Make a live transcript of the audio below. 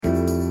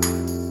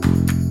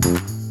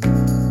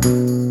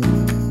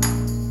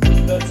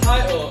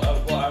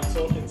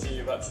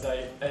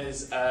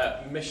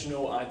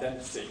missional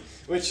identity,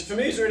 which for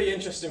me is a really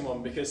interesting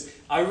one because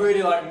I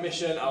really like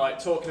mission, I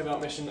like talking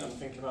about mission and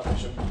thinking about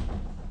mission.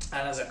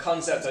 And as a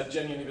concept, I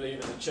genuinely believe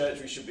as a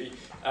church we should be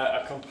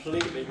a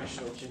completely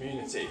missional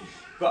community.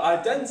 But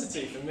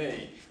identity for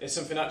me is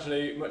something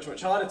actually much,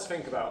 much harder to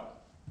think about.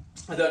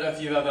 I don't know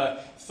if you've ever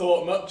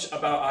thought much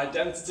about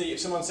identity. If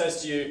someone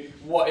says to you,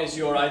 what is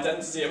your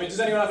identity? I mean, does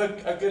anyone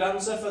have a good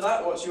answer for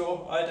that? What's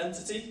your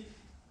identity?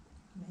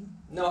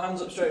 No,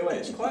 hands up straight away.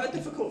 It's quite a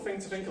difficult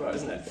thing to think about,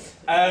 isn't it?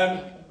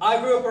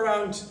 I grew up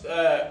around,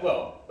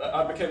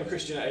 I became a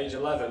Christian at age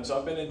 11, so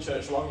I've been in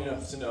church long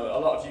enough to know a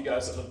lot of you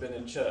guys that have been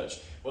in church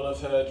will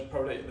have heard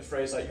probably the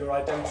phrase like, your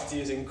identity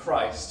is in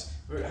Christ.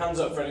 Hands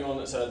up for anyone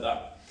that's heard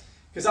that.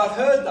 Because I've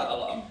heard that a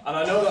lot, and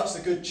I know that's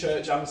the good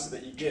church answer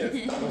that you give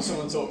when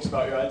someone talks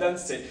about your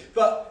identity.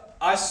 But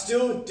I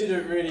still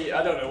didn't really,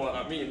 I don't know what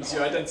that means,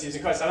 your identity is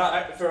in Christ.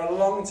 And for a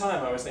long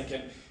time I was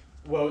thinking,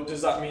 well,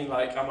 does that mean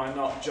like, am I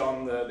not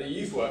John the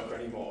youth worker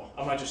anymore?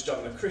 Am I just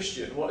John the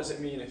Christian? What does it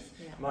mean if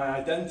my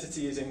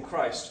identity is in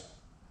Christ?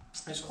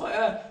 It's quite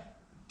a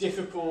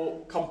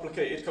difficult,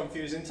 complicated,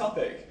 confusing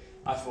topic,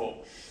 I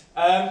thought.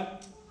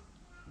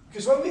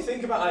 Because when we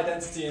think about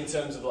identity in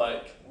terms of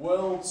like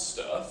world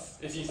stuff,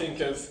 if you think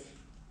of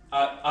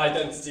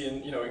identity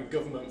in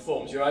government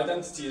forms, your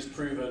identity is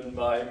proven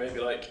by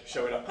maybe like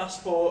showing a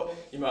passport.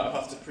 You might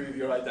have to prove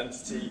your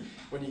identity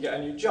when you get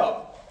a new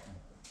job.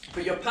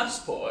 But your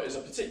passport is a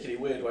particularly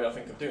weird way, I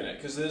think, of doing it,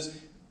 because there's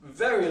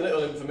very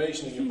little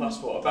information in your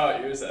passport about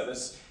you, is there?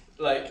 There's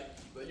like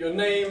your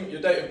name, your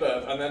date of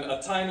birth, and then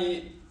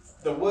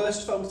the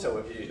worst photo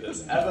of you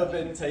that's ever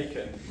been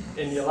taken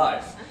in your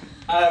life.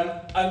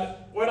 And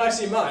when I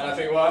see mine, I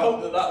think, well, I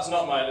hope that that's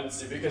not my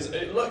identity, because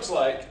it looks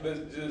like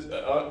there's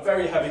a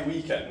very heavy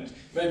weekend,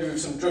 maybe with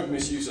some drug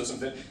misuse or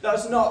something.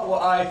 That's not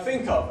what I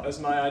think of as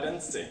my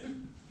identity.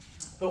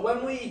 But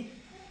when we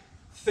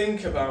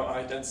think about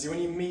identity, when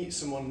you meet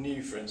someone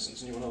new, for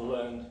instance, and you want to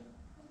learn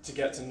to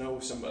get to know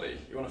somebody,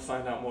 you want to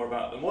find out more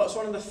about them, what's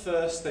one of the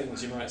first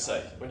things you might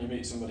say when you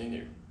meet somebody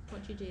new?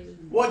 What do you do?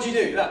 What do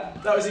you do?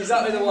 That was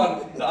exactly the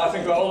one that I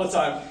think about all the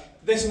time.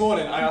 This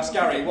morning I asked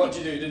Gary, what do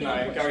you do, didn't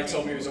I? And Gary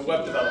told me he was a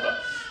web developer.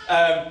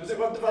 Was it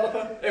web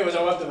developer? It was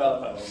a web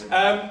developer.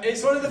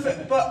 It's one of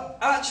the but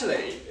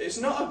actually, it's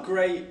not a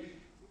great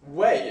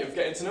way of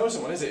getting to know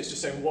someone, is it? It's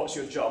just saying, what's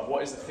your job?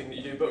 What is the thing that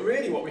you do? But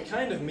really what we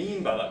kind of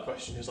mean by that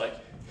question is like,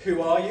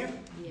 who are you?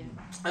 Yeah.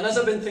 And as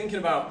I've been thinking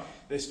about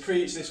this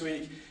preach this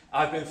week,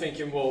 I've been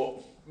thinking,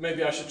 well,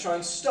 maybe I should try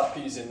and stop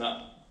using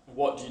that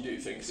what do you do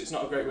thing, because it's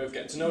not a great way of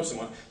getting to know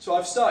someone. So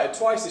I've started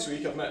twice this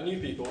week, I've met new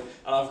people,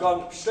 and I've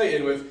gone straight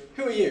in with,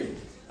 who are you?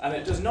 And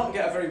it does not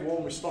get a very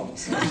warm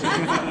response.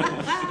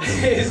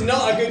 It is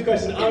not a good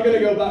question. I'm going to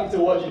go back to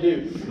what you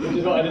do, which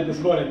is what I did this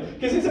morning.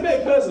 Because it's a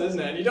bit personal, isn't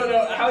it? And you don't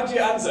know, how do you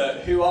answer,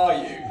 who are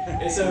you?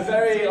 It's a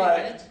very,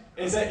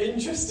 it's an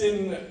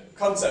interesting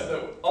concept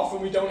that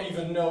often we don't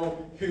even know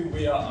who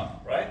we are,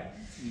 right?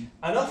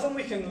 And often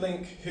we can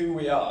link who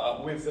we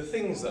are with the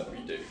things that we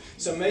do.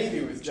 So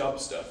maybe with job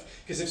stuff.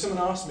 Because if someone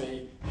asks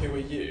me, who are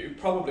you?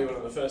 Probably one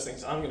of the first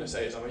things I'm going to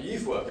say is I'm a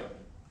youth worker.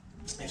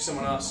 If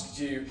someone asks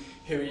you,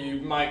 who are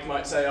you? Mike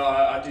might say, oh,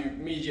 I do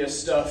media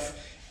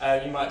stuff.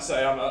 You might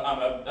say, I'm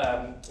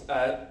a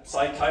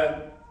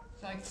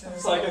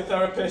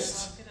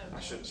psychotherapist. I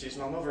shouldn't, she's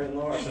my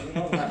mother-in-law, I shouldn't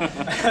know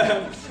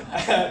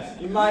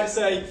that. You might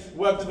say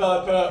web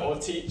developer or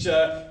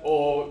teacher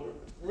or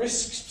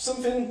risk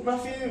something,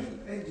 Matthew?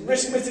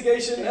 Risk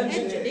mitigation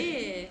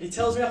engineer. He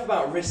tells me off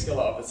about risk a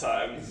lot of the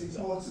time.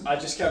 I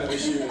just kind of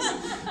assume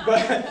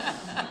it.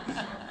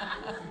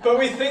 But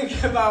we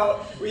think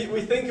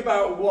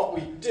about what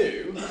we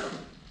do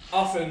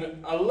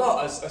often a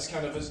lot as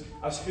kind of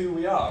as who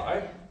we are,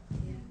 right?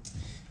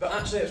 But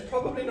actually it's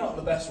probably not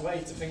the best way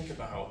to think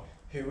about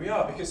who we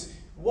are, because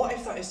what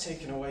if that is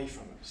taken away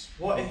from us?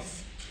 What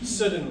if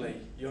suddenly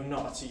you're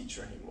not a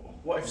teacher anymore?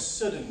 What if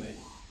suddenly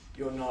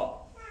you're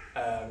not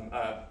an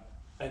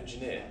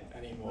engineer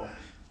anymore?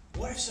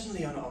 What if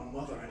suddenly you're not a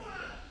mother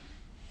anymore?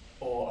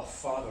 Or a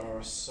father or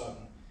a son?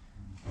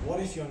 What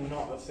if you're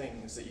not the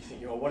things that you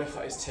think you are? What if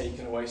that is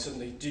taken away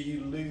suddenly? Do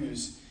you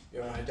lose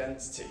your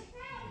identity?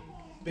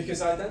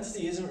 Because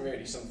identity isn't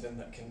really something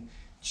that can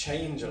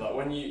change a lot.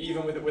 When you,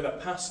 even with a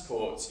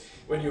passport,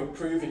 when you're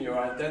proving your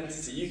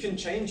identity, you can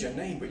change your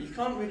name, but you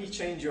can't really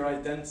change your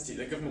identity.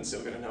 The government's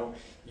still going to know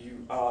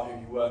you are who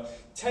you were.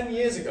 10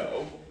 years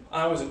ago,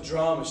 I was a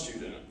drama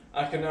student.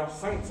 I can now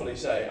thankfully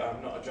say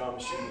I'm not a drama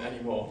student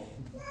anymore.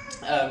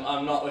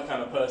 I'm not the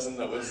kind of person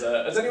that was...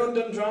 has anyone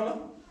done drama?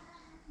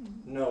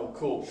 No,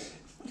 cool.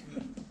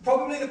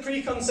 Probably the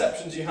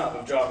preconceptions you have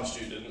of drama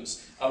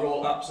students are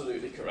all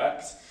absolutely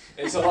correct.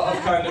 It's a lot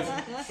of kind of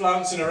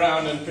flouncing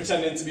around and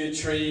pretending to be a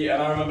tree,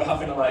 and I remember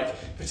having to like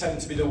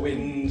pretend to be the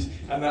wind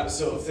and that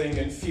sort of thing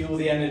and feel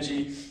the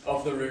energy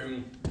of the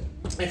room.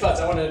 In fact,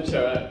 I wanted to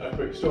share a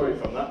quick story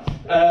from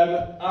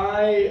that.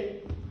 I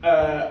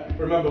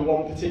remember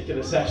one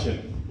particular session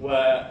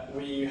where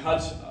we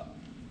had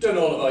done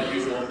all of our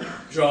usual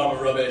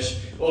drama rubbish,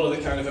 all of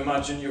the kind of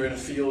imagine you're in a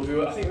field.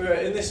 I think we were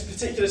in this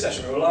particular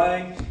session, we were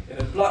lying in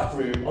a black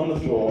room on the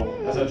floor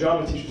as our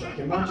drama teacher was like,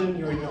 imagine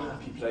you're in your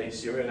happy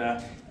place, you're in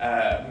a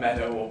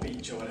meadow or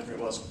beach or whatever it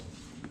was.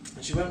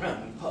 And she went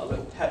round and put a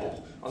little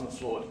pebble on the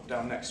floor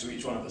down next to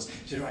each one of us.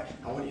 She said, right,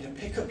 I want you to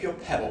pick up your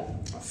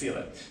pebble and feel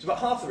it. So about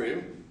half the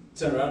room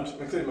turned around,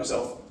 including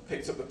myself,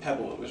 picked up the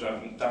pebble that was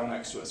down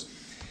next to us.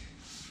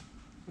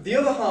 The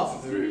other half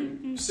of the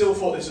room still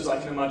thought this was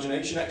like an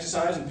imagination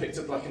exercise and picked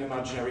up like an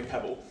imaginary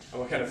pebble.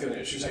 And we're kind of feeling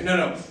it. She was like,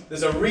 no,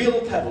 there's a real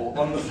pebble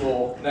on the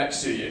floor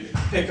next to you.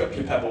 Pick up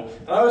your pebble.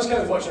 And I was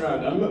kind of watching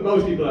around, and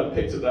most people had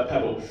picked up their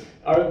pebble.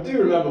 I do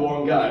remember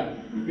one guy,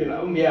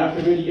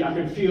 I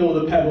could feel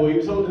the pebble. He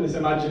was holding this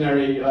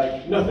imaginary,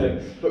 like,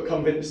 nothing, but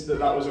convinced that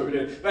was what we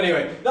were doing. But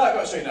anyway, that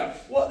got straightened out.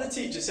 What the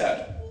teacher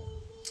said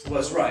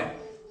was, right,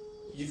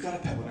 you've got a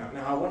pebble now.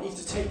 Now I want you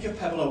to take your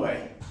pebble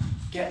away.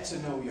 Get to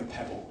know your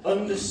pebble.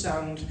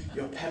 Understand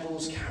your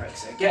pebble's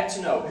character. Get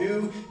to know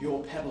who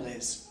your pebble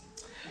is.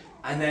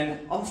 And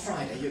then on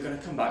Friday, you're going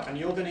to come back and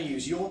you're going to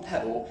use your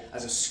pebble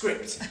as a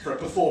script for a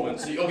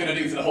performance that you're going to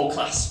do for the whole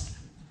class.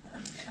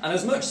 And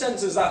as much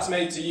sense as that's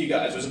made to you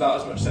guys was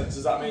about as much sense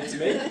as that made to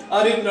me.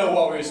 I didn't know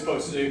what we were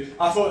supposed to do.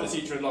 I thought the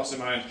teacher had lost her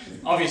mind.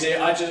 Obviously,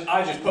 I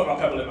just put my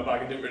pebble in my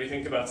bag and didn't really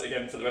think about it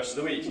again for the rest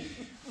of the week.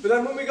 But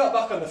then when we got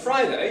back on the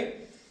Friday,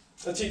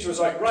 the teacher was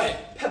like, right,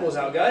 pebbles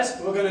out,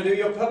 guys. We're going to do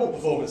your pebble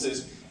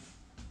performances.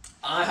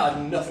 I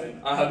had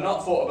nothing. I had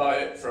not thought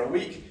about it for a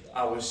week.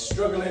 I was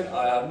struggling.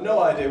 I had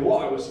no idea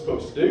what I was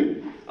supposed to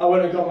do. I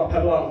went and got my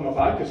pebble out of my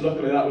bag, because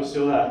luckily that was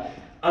still there.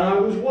 And I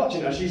was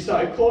watching as she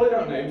started calling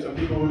out names, and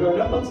people were going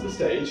up onto the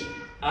stage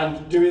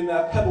and doing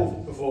their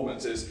pebble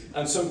performances.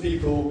 And some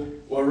people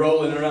were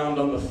rolling around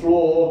on the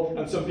floor,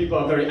 and some people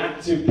are very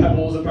active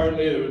pebbles,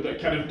 apparently. They were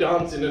kind of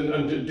dancing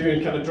and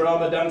doing kind of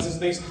drama dances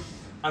and things.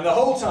 And the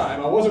whole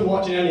time, I wasn't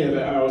watching any of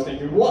it, and I was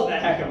thinking, what the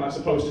heck am I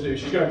supposed to do?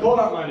 She's going to call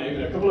out my name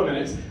in a couple of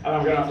minutes, and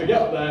I'm going to have to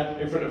get up there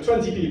in front of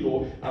 20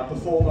 people and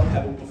perform a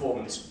pebble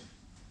performance.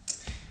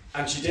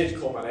 And she did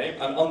call my name,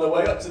 and on the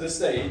way up to the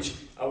stage,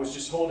 I was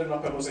just holding my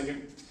pebbles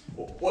thinking,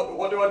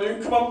 what do I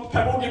do? Come on,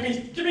 pebble,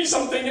 give me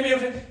something, give me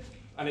everything.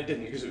 And it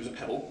didn't, because it was a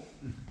pebble.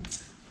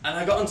 And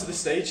I got onto the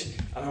stage,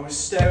 and I was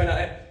staring at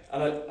it,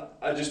 and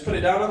I just put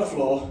it down on the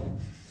floor,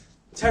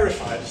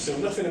 terrified, still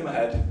nothing in my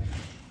head,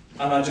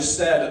 and I just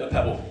stared at the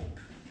pebble,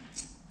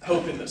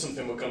 hoping that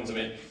something would come to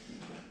me.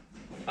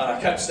 And I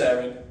kept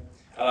staring,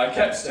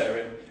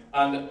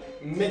 and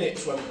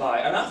minutes went by,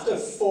 and after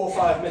 4 or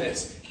 5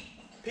 minutes,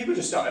 people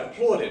just started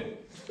applauding.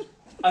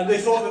 And they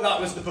thought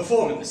that was the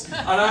performance.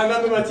 And I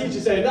remember my teacher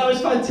saying, that was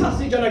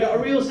fantastic, John, I got a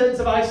real sense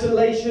of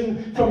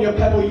isolation from your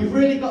pebble. You've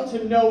really got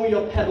to know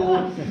your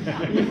pebble.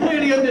 You've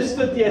really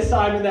understood the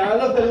assignment there. I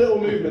love the little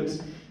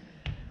movements.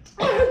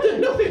 I did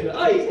nothing.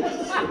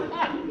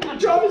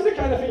 Drama's the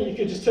kind of thing you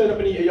could just turn up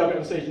and eat a yogurt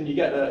on stage and you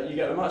get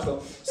the match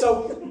well.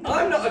 So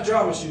I'm not a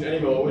drama student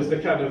anymore,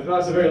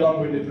 that's a very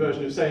long-winded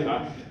version of saying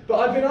that. But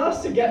I've been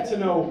asked to get to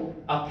know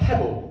a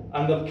pebble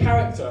and the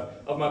character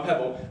of my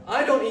pebble.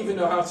 I don't even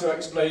know how to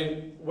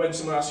explain when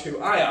someone asks who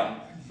I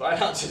am, but I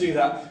had to do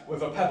that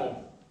with a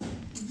pebble.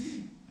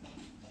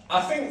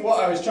 I think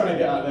what I was trying to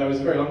get at there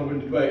was a very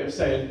long-winded way of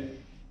saying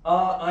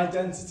our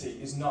identity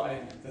is not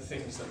in the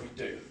things that we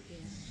do.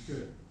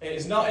 Good. It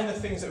is not in the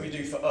things that we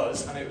do for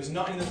us, and it was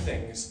not in the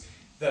things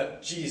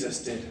that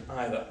Jesus did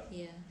either.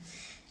 Yeah.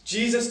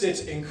 Jesus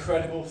did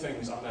incredible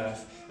things on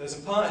earth. There's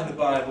a part in the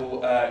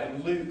Bible,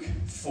 in Luke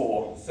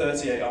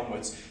 4:38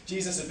 onwards.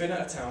 Jesus had been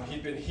at a town,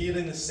 he'd been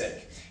healing the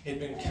sick, he'd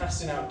been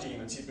casting out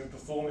demons, he'd been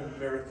performing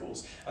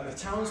miracles, and the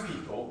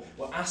townspeople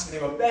were asking,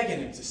 they were begging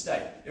him to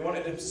stay. They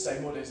wanted him to stay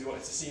more days, they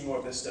wanted to see more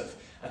of this stuff.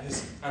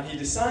 And he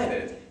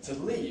decided to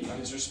leave, and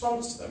his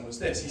response to them was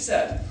this. He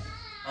said,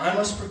 I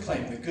must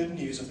proclaim the good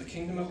news of the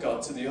kingdom of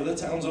God to the other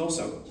towns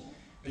also,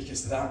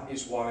 because that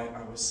is why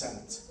I was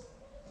sent.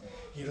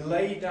 He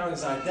laid down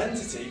his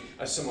identity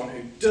as someone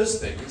who does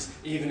things,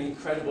 even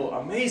incredible,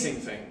 amazing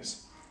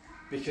things,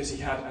 because he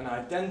had an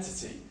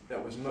identity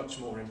that was much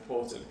more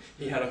important.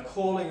 He had a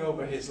calling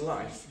over his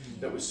life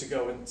that was to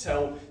go and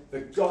tell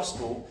the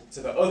gospel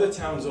to the other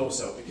towns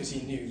also, because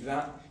he knew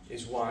that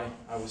is why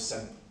I was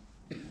sent.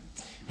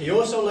 He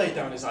also laid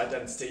down his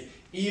identity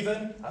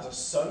even as a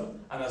son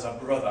and as a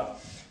brother.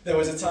 There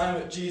was a time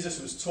that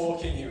Jesus was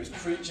talking, he was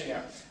preaching,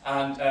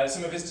 and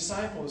some of his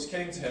disciples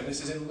came to him.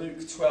 This is in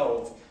Luke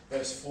 12,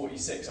 verse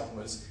 46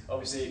 onwards.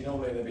 Obviously,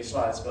 normally there'd be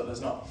slides, but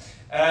there's not.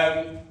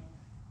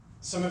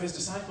 Some of his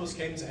disciples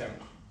came to him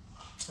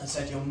and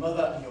said, your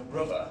mother and your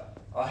brother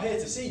are here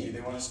to see you,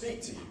 they want to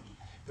speak to you.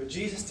 But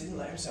Jesus didn't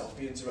let himself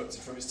be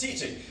interrupted from his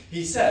teaching.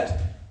 He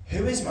said,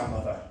 who is my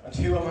mother and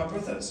who are my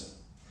brothers?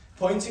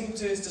 Pointing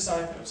to his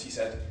disciples, he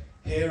said,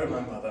 here are my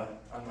mother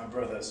and my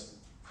brothers.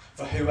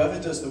 For whoever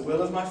does the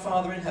will of my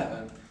Father in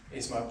heaven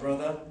is my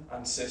brother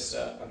and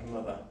sister and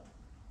mother.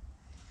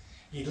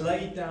 He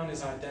laid down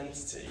his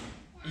identity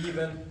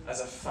even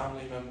as a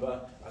family member,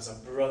 as a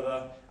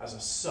brother, as a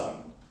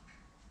son,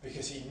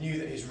 because he knew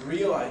that his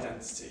real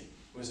identity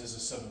was as a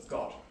son of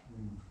God.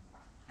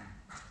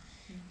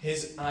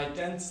 his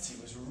identity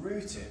was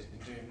rooted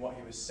in doing what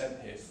he was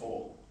sent here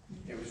for.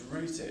 It was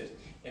rooted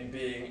in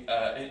being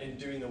in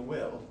doing the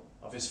will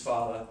of his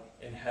Father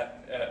in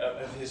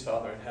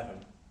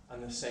heaven,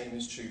 and the same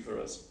is true for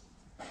us.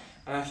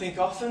 And I think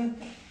often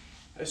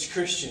as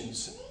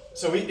Christians,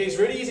 it's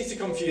really easy to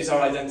confuse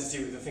our identity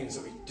with the things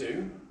that we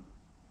do.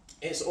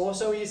 It's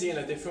also easy in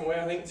a different way,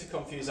 I think, to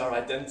confuse our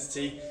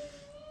identity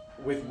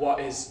with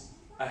what is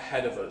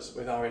ahead of us,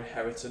 with our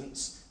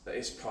inheritance that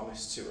is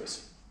promised to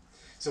us.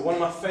 So one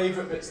of my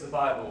favourite bits of the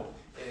Bible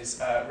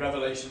is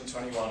Revelation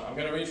 21. I'm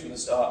going to read from the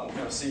start and we're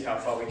going to see how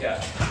far we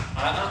get.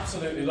 I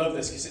absolutely love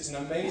this because it's an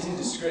amazing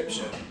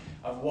description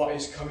of what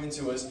is coming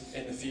to us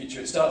in the future.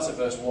 It starts at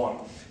verse 1.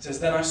 It says,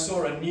 "Then I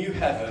saw a new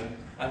heaven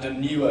and a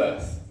new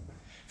earth.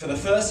 For the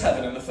first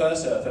heaven and the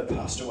first earth had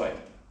passed away.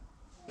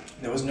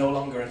 There was no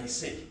longer any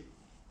sea.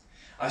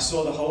 I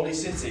saw the holy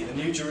city, the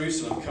new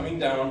Jerusalem, coming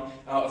down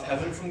out of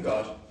heaven from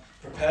God,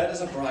 prepared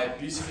as a bride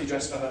beautifully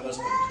dressed for her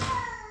husband.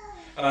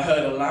 And I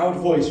heard a loud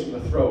voice from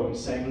the throne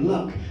saying,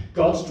 'Look,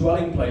 God's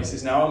dwelling place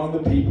is now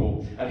among the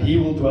people, and he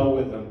will dwell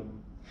with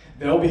them.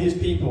 They'll be his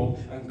people,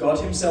 and God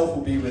himself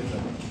will be with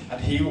them,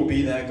 and he will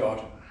be their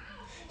God.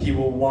 He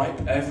will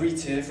wipe every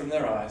tear from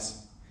their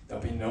eyes.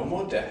 There'll be no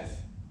more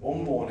death, or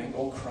mourning,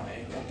 or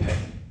crying, or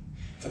pain,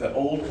 for the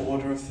old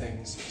order of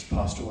things has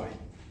passed away.'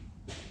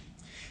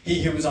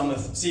 He who was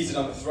seated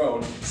on the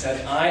throne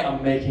said, 'I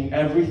am making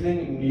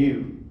everything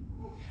new.'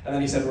 And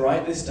then he said,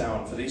 'Write this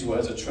down, for these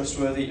words are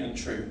trustworthy and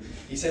true.'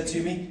 He said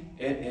to me,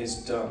 'It is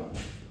done.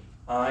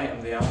 I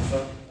am the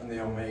Alpha and the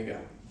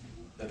Omega,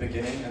 the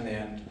beginning and the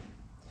end.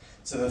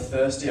 To the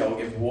thirsty I will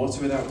give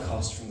water without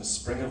cost from the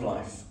spring of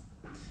life.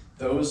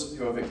 Those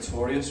who are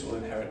victorious will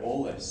inherit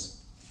all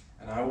this,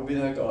 and I will be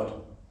their God,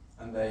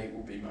 and they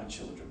will be my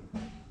children.'"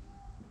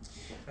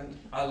 And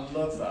I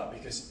love that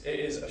because it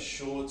is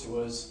assured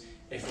to us,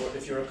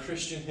 if you're a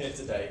Christian here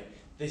today,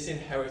 this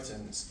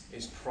inheritance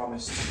is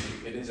promised to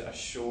you. It is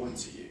assured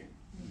to you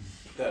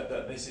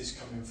that this is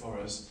coming for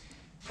us.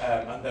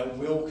 And there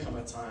will come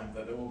a time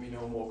that there will be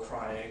no more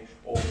crying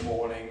or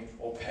mourning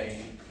or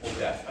pain or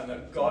death. And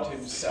that God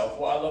himself,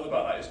 what I love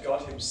about that is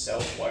God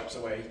himself wipes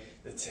away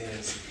the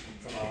tears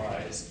from our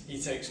eyes.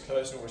 He takes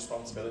personal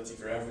responsibility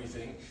for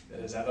everything that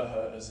has ever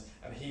hurt us.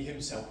 And he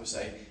himself will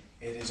say,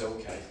 "It is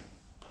okay."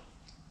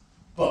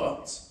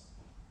 But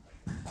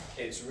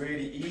it's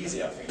really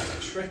easy, I think,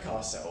 to trick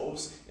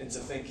ourselves into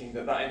thinking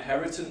that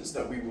inheritance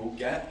that we will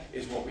get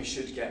is what we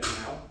should get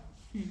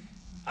now.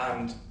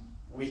 And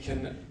we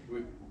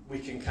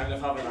can kind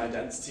of have an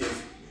identity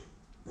of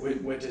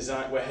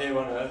we're here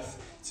on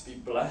earth to be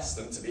blessed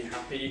and to be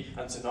happy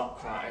and to not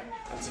cry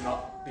and to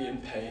not be in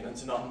pain and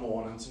to not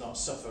mourn and to not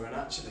suffer. And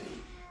actually,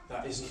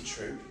 that isn't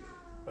true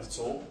at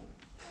all.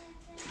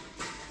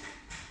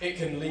 It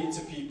can lead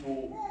to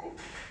people...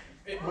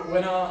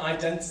 when our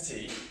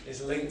identity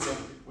is linked up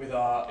with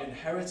our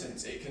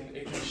inheritance, it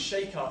can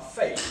shake our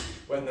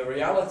faith when the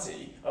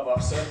reality of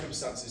our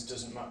circumstances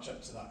doesn't match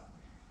up to that.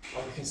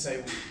 And we can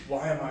say,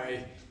 why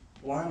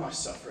am I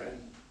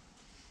suffering?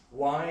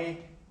 Why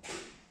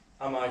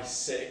am I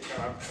sick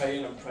and I'm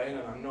praying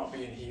and I'm not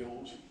being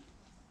healed?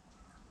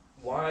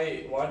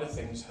 Why do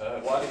things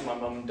hurt? Why did my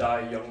mum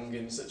die young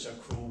in such a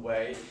cruel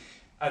way?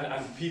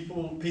 And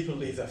people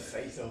leave their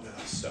faith over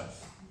that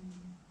stuff.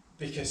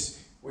 Because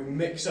we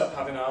mix up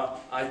having our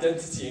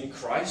identity in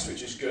Christ,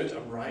 which is good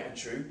and right and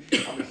true,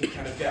 and we can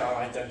kind of get our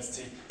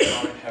identity and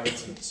our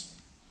inheritance.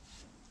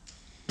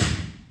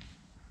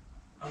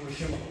 And we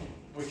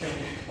can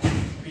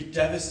be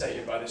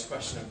devastated by this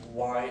question of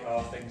why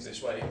are things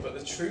this way. But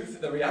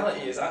the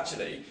reality is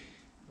actually,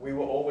 we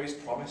were always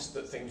promised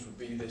that things would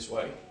be this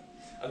way.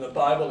 And the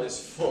Bible is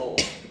full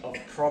of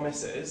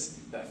promises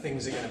that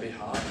things are going to be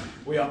hard.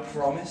 We are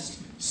promised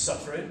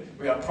suffering.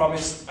 We are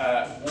promised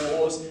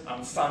wars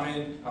and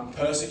famine and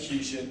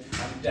persecution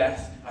and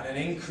death and an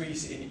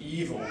increase in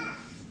evil.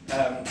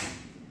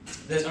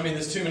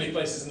 There's too many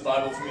places in the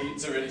Bible for me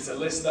to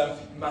list them.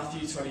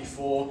 Matthew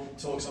 24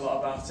 talks a lot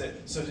about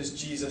it. So does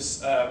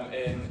Jesus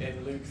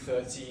in Luke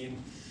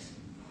 13.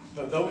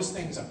 But those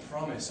things are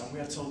promised, and we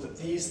are told that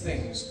these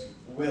things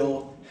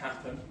will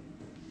happen.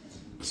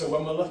 So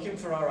when we're looking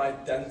for our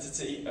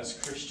identity as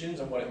Christians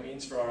and what it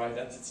means for our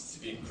identity to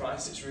be in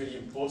Christ, it's really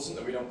important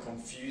that we don't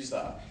confuse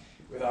that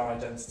with our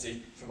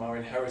identity from our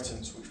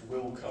inheritance, which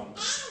will come,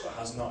 but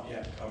has not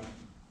yet come.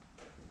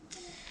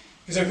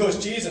 Because of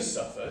course Jesus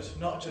suffered,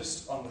 not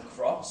just on the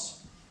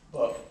cross,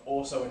 but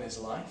also in his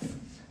life.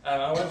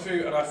 And I went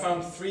through and I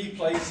found 3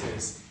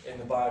 places in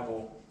the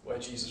Bible where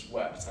Jesus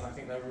wept, and I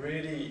think they're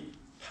really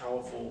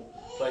powerful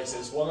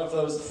places.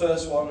 The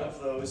first one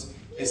of those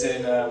is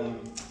in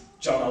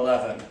John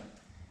 11.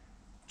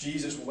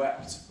 Jesus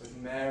wept with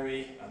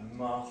Mary and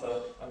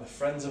Martha and the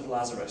friends of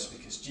Lazarus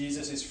because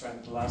Jesus'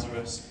 friend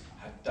Lazarus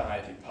had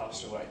died, he'd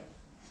passed away.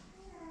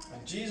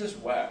 And Jesus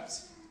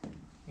wept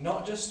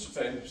not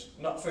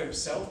for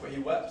himself, but he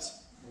wept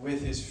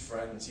with his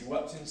friends. He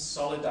wept in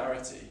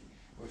solidarity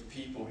with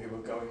people who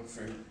were going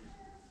through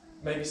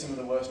maybe some of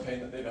the worst pain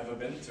that they've ever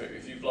been through.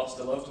 If you've lost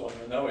a loved one,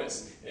 you know it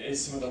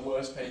is some of the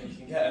worst pain you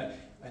can get.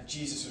 And And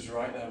Jesus was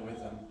right there with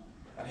them.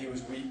 And he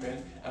was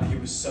weeping and he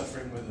was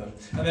suffering with them.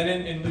 And then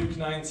in Luke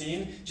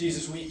 19,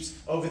 Jesus weeps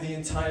over the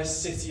entire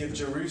city of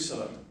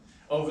Jerusalem,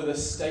 over the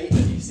state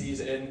that he sees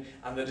it in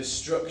and the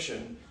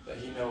destruction that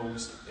he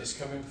knows is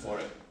coming for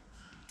it.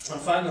 And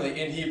finally,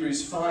 in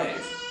Hebrews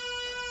 5,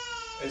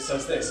 it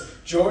says this: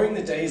 during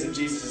the days of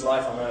Jesus'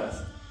 life on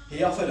earth,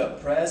 he offered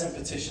up prayers and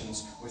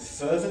petitions with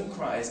fervent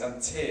cries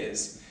and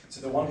tears to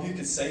the one who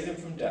could save him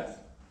from death.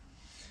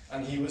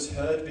 And he was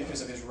heard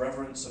because of his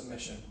reverent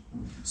submission.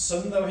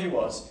 Son though he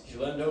was, he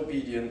learned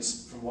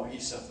obedience from what he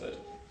suffered,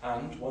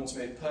 and, once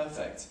made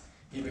perfect,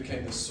 he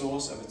became the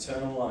source of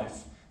eternal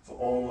life for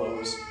all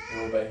those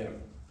who obey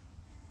him.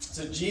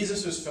 So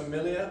Jesus was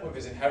familiar with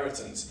his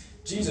inheritance.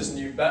 Jesus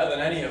knew better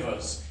than any of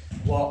us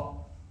what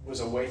was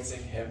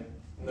awaiting him,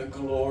 and the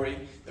glory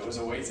that was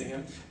awaiting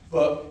him.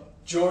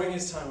 But during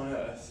his time on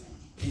earth,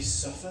 he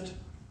suffered,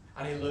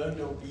 and he learned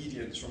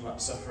obedience from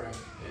that suffering,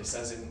 it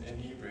says in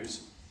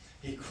Hebrews.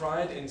 He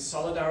cried in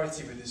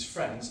solidarity with his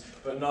friends,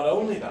 but not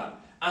only that,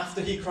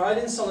 after he cried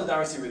in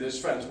solidarity with his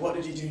friends, what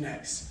did he do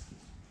next?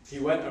 He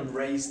went and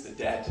raised the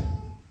dead.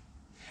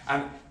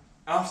 And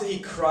after he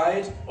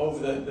cried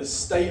over the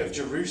state of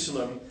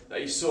Jerusalem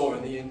that he saw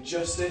and the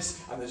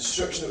injustice and the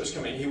destruction that was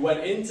coming, he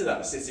went into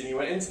that city and he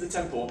went into the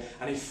temple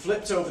and he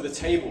flipped over the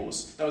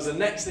tables. That was the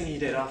next thing he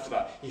did after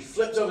that. He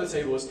flipped over the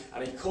tables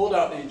and he called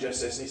out the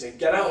injustice and he said,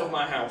 "Get out of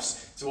my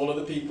house," to all of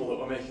the people that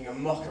were making a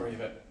mockery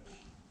of it.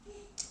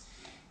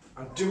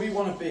 And do we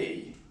want to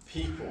be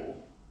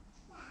people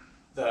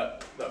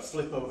that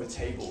flip over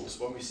tables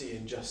when we see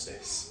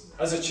injustice?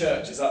 As a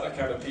church, is that the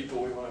kind of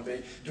people we want to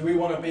be? Do we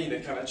want to be the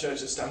kind of church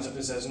that stands up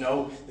and says,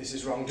 "No, this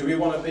is wrong"? Do we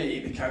want to be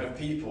the kind of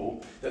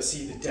people that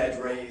see the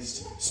dead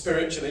raised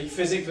spiritually,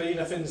 physically?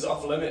 Nothing's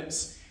off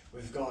limits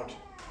with God.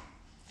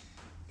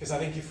 Because I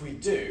think if we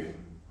do,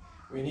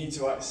 we need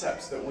to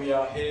accept that we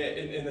are here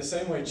in the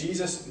same way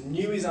Jesus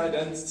knew his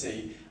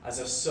identity as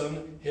a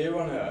son here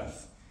on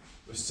earth,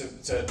 was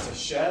to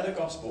share the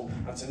gospel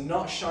and to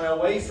not shy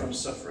away from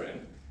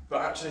suffering,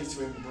 but actually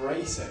to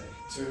embrace it,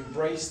 to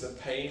embrace the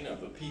pain of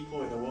the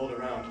people in the world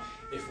around.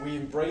 If we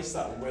embrace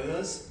that with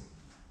us,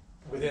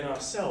 within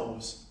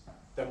ourselves,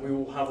 then we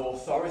will have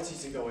authority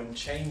to go and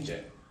change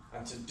it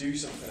and to do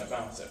something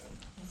about it.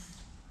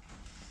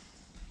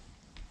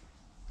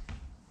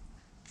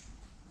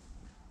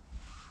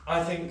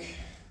 I think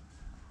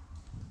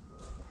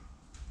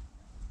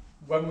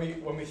when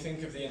we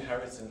think of the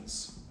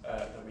inheritance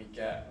that we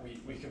get,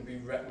 we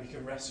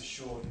can rest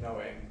assured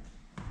knowing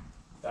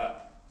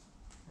that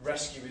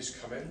rescue is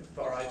coming,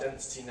 but our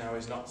identity now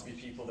is not to be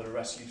people that are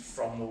rescued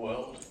from the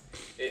world.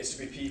 It's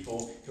to be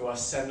people who are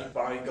sent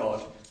by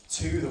God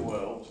to the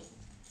world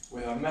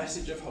with a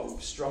message of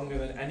hope stronger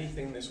than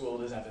anything this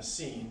world has ever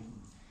seen.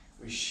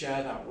 We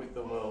share that with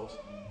the world.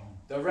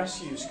 The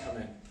rescue is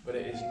coming, but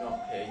it is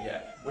not here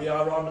yet. We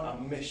are on a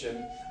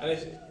mission,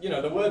 and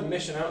the word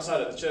mission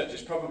outside of the church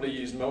is probably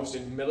used most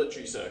in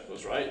military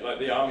circles, right? Like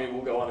the army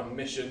will go on a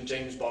mission,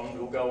 James Bond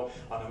will go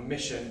on a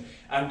mission,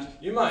 and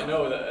you might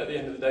know that at the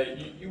end of the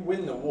day, you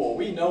win the war.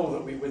 We know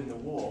that we win the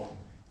war,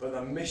 but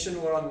the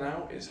mission we're on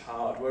now is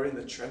hard. We're in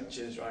the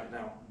trenches right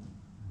now,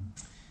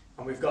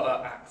 and we've got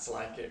to act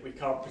like it. We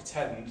can't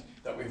pretend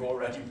that we've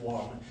already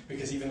won,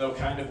 because even though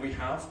kind of we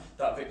have,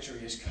 that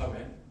victory is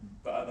coming,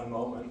 but at the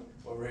moment,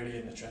 we're really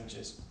in the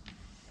trenches.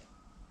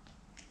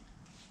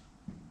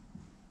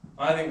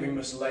 I think we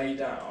must lay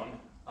down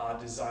our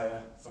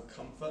desire for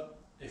comfort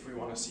if we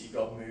want to see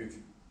God move.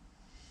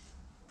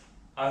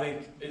 I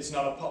think it's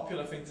not a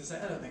popular thing to say,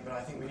 I don't think, but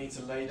I think we need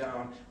to lay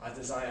down our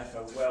desire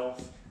for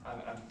wealth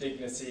and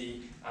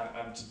dignity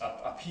and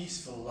a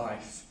peaceful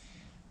life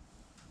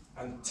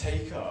and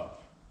take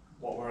up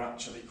what we're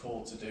actually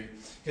called to do.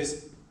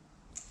 Because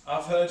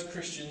I've heard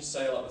Christians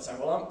say a lot of the time,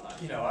 well,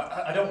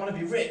 I don't want to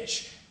be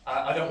rich.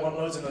 I don't want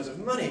loads and loads of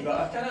money,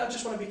 but I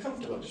just want to be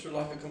comfortable. I just would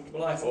like a comfortable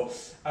life. Or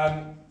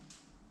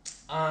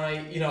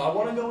I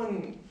want to go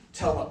and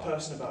tell that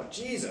person about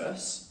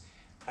Jesus,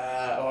 or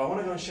I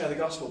want to go and share the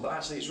gospel, but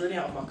actually it's really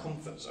out of my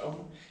comfort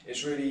zone.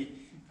 It's really,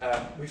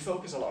 we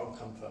focus a lot on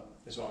comfort,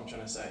 is what I'm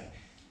trying to say.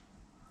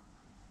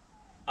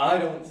 I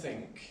don't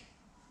think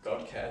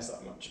God cares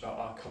that much about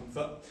our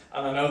comfort.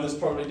 And I know there's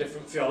probably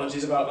different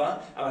theologies about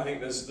that, and I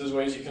think there's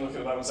ways you can look at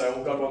the Bible and say,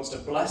 God wants to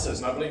bless us,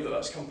 and I believe that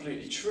that's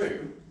completely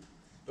true.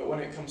 But when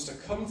it comes to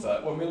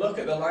comfort, when we look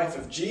at the life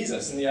of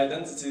Jesus and the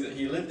identity that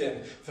he lived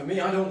in, for me,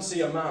 I don't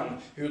see a man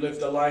who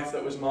lived a life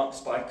that was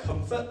marked by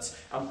comfort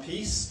and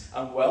peace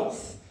and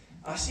wealth.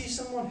 I see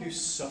someone who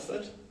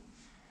suffered,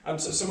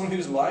 and someone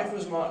whose life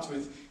was marked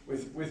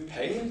with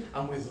pain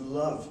and with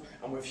love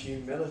and with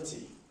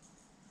humility.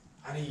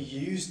 And he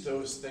used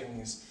those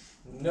things,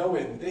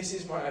 knowing this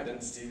is my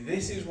identity,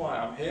 this is why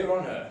I'm here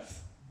on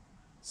earth,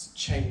 to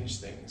change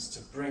things,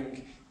 to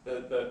bring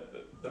the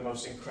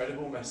most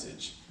incredible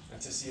message, and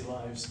to see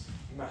lives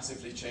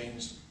massively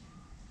changed.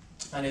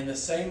 And in the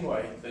same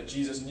way that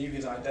Jesus knew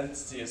his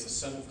identity as the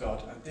Son of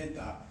God and did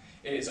that,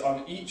 it is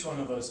on each one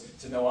of us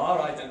to know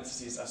our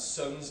identities as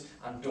sons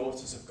and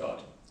daughters of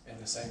God in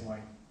the same way.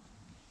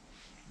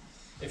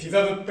 If you've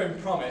ever been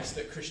promised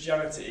that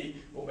Christianity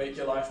will make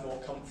your life more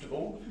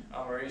comfortable,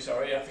 I'm really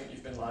sorry, I think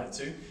you've been lied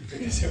to,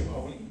 because it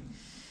won't.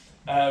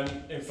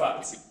 In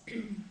fact,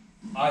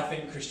 I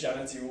think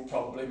Christianity will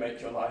probably make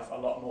your life a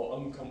lot more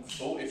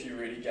uncomfortable if you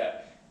really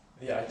get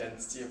the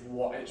identity of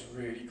what it's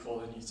really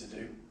calling you to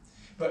do.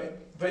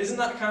 But isn't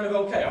that kind of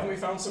okay? Haven't we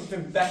found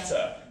something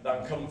better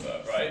than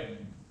comfort, right?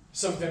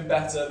 Something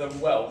better than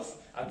wealth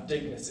and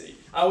dignity.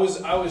 I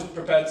was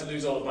prepared to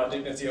lose all of my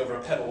dignity over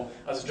a pedal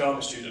as a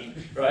drama student,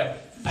 right?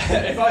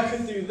 If I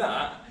could do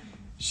that,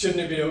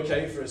 shouldn't it be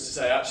okay for us to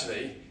say,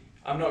 actually,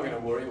 I'm not going to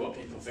worry what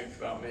people think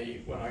about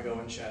me when I go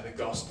and share the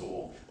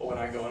gospel, or when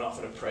I go and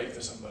offer to pray for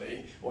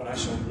somebody, or when I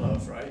show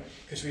love, right?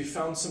 Because we've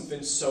found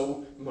something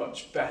so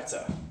much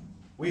better.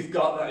 We've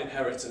got that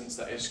inheritance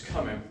that is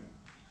coming.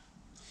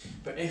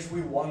 But if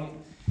we want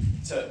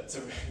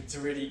to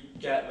really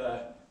get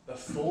the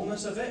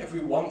fullness of it, if we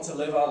want to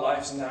live our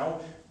lives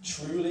now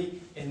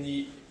truly in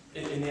the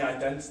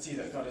identity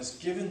that God has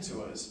given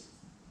to us,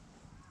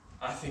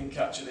 I think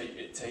actually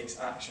it takes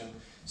action.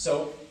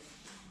 So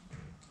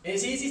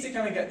it's easy to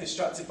kind of get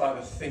distracted by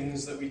the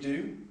things that we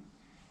do,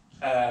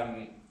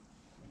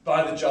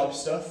 by the job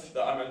stuff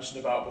that I mentioned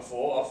about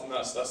before. Often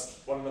that's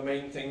one of the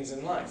main things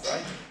in life,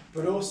 right?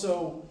 But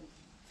also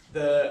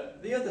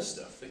the other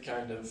stuff,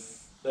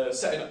 the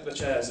setting up the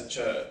chairs at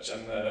church,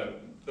 and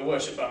the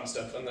worship band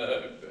stuff, and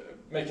the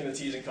making the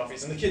teas and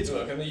coffees, and the kids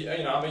work, and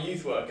I'm a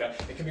youth worker.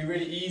 It can be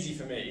really easy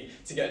for me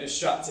to get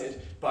distracted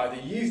by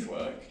the youth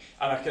work,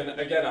 and I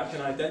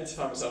can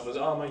identify myself as,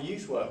 I'm a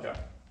youth worker.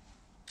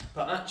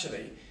 But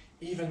actually,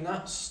 even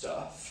that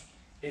stuff,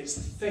 it's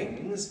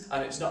things,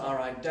 and it's not our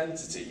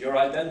identity. Your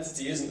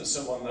identity isn't as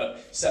someone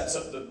that sets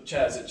up the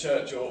chairs at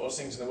church or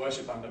sings in the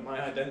worship band. And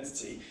my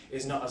identity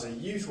is not as a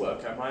youth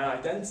worker. My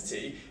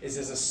identity is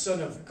as a son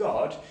of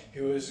God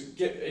who is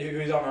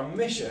on a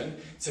mission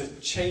to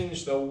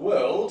change the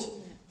world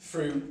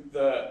through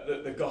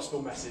the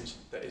gospel message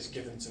that is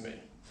given to me.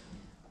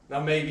 Now,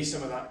 maybe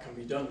some of that can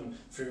be done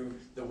through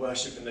the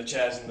worship and the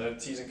chairs and the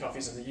teas and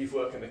coffees and the youth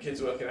work and the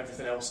kids work and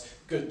everything else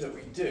good that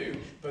we do,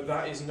 but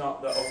that is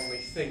not the only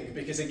thing.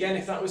 Because again,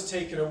 if that was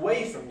taken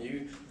away from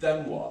you,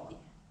 then what?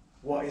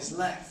 What is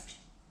left?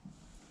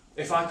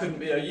 If I couldn't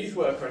be a youth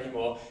worker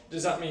anymore,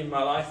 does that mean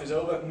my life is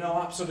over?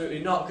 No, absolutely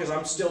not, because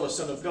I'm still a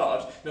son of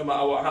God, no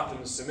matter what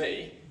happens to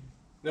me.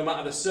 No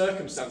matter the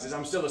circumstances,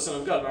 I'm still a son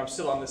of God, and I'm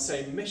still on the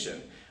same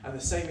mission. And the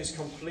same is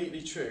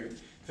completely true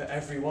for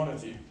every one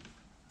of you.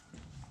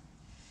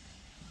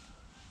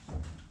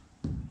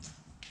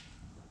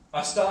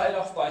 I started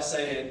off by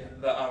saying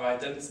that our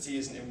identity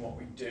isn't in what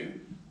we do,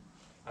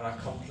 and I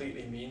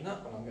completely mean that,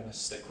 and I'm going to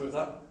stick with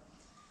that.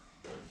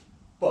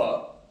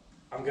 But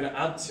I'm going to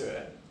add to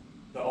it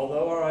that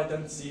although our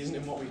identity isn't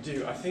in what we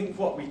do, I think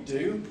what we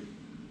do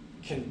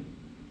can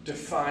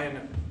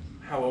define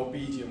how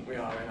obedient we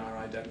are in our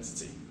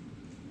identity.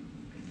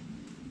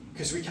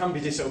 Because we can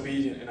be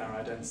disobedient in our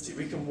identity.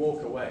 We can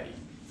walk away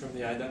from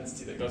the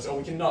identity that God has, or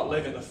we cannot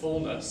live in the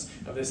fullness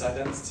of this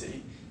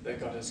identity that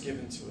God has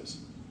given to us.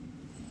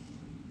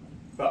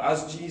 But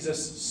as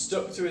Jesus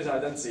stuck to his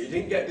identity, he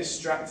didn't get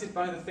distracted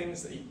by the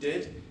things that he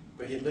did,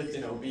 but he lived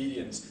in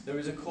obedience. There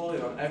is a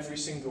calling on every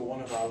single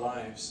one of our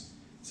lives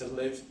to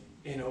live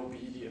in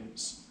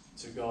obedience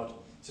to God,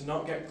 to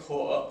not get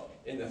caught up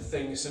in the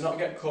things, to not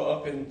get caught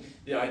up in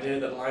the idea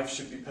that life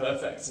should be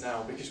perfect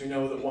now, because we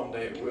know that one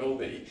day it will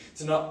be,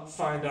 to not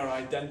find our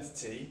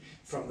identity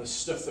from the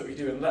stuff that we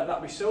do and let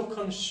that be so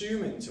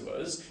consuming to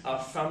us,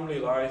 our family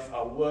life,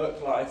 our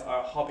work life,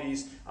 our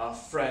hobbies, our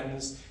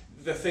friends,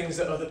 the things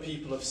that other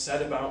people have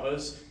said about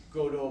us,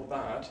 good or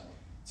bad,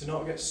 to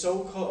not get so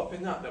caught up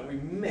in that we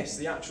miss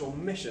the actual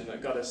mission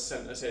that God has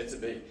sent us here to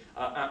be,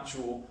 our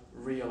actual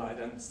real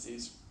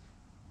identities.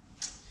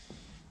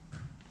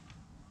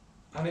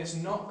 And it's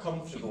not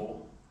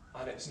comfortable,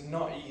 and it's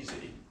not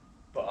easy,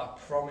 but I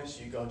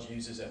promise you God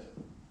uses it.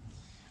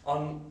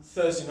 On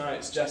Thursday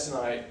nights, Jess and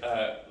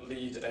I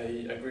lead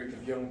a group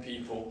of young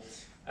people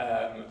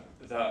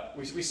that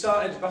we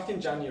started back in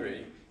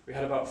January. We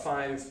had about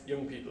 5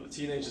 young people, the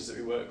teenagers that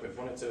we work with,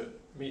 wanted to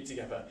meet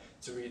together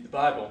to read the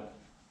Bible.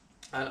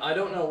 And I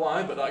don't know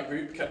why, but that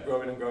group kept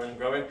growing and growing and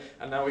growing,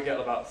 and now we get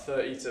about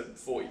 30 to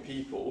 40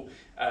 people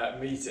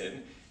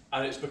meeting,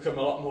 and it's become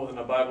a lot more than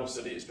a Bible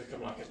study. It's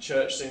become like a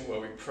church thing where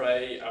we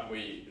pray and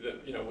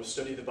we'll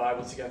study the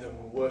Bible together and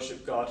we'll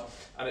worship God,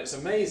 and it's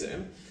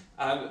amazing.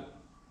 And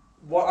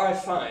what I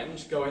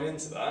find going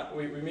into that,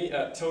 we meet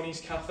at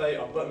Tony's Cafe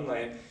on Button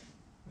Lane.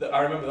 That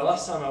I remember the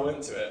last time I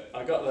went to it,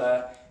 I got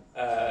there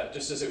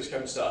just as it was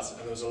coming started,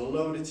 and there was a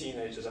load of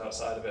teenagers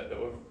outside of it that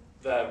were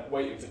there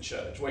waiting for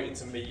church, waiting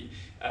to meet,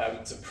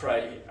 to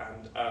pray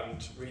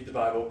and read the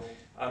Bible,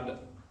 and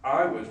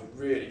I was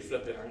really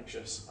flipping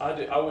anxious.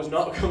 I was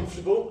not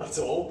comfortable at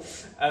all,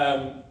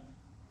 and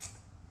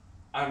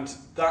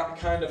that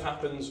kind of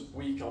happens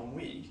week on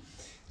week,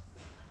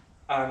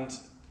 and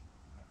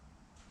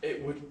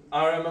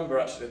I remember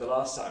actually the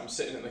last time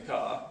sitting in the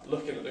car,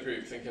 looking at the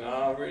group thinking,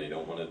 I really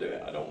don't want to do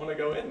it, I don't want to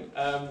go in.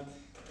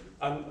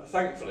 And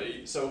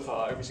thankfully, so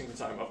far, every single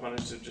time I've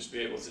managed to just be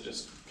able to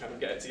just kind of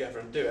get it together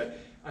and do it.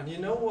 And you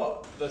know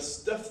what? The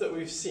stuff that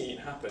we've seen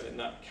happen in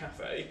that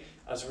cafe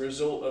as a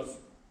result of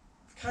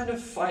kind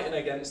of fighting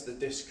against the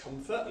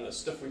discomfort and the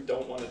stuff we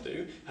don't want to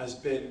do has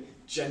been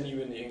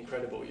genuinely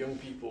incredible. Young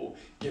people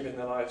giving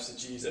their lives to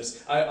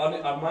Jesus. I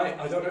don't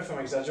know if I'm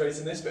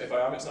exaggerating this, but if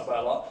I am, it's not by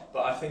a lot.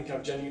 But I think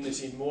I've genuinely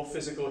seen more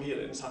physical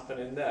healings happen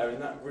in there,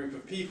 in that group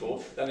of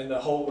people, than in the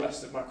whole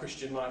rest of my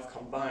Christian life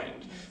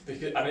combined.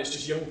 And it's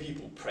just young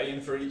people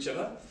praying for each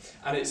other.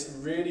 And it's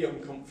really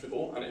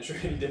uncomfortable and it's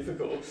really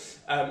difficult.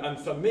 And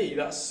for me,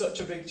 that's such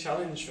a big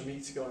challenge for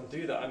me to go and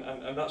do that.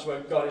 And that's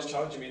where God is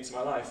challenging me into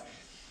my life.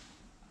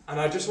 And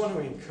I just want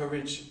to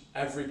encourage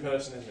every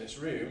person in this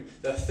room,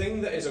 the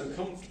thing that is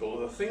uncomfortable,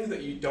 the thing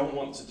that you don't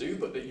want to do,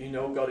 but that you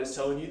know God is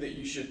telling you that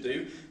you should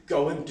do,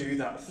 go and do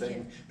that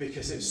thing,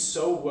 because it's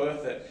so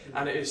worth it.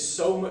 And it is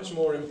so much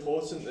more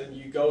important than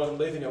you go and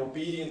live in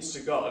obedience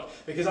to God,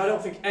 because I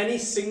don't think any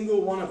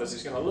single one of us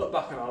is going to look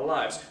back on our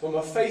lives when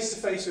we're face to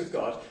face with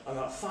God on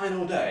that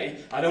final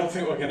day. I don't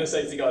think we're going to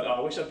say to God,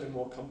 I wish I'd been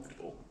more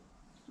comfortable.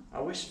 I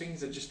wish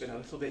things had just been a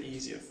little bit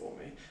easier for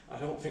me. I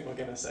don't think we're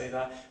going to say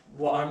that.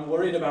 What I'm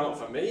worried about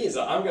for me is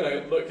that I'm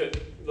going to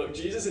look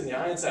Jesus in the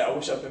eye and say, I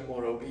wish I'd been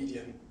more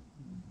obedient.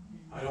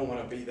 I don't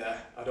want to be there.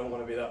 I don't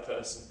want to be that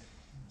person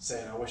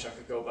saying, I wish I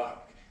could go back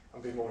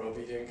and be more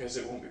obedient, because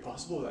it won't be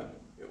possible then.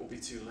 It will be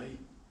too late.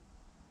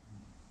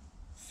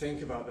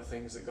 Think about the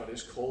things that God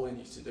is calling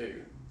you to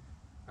do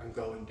and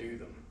go and do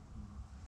them.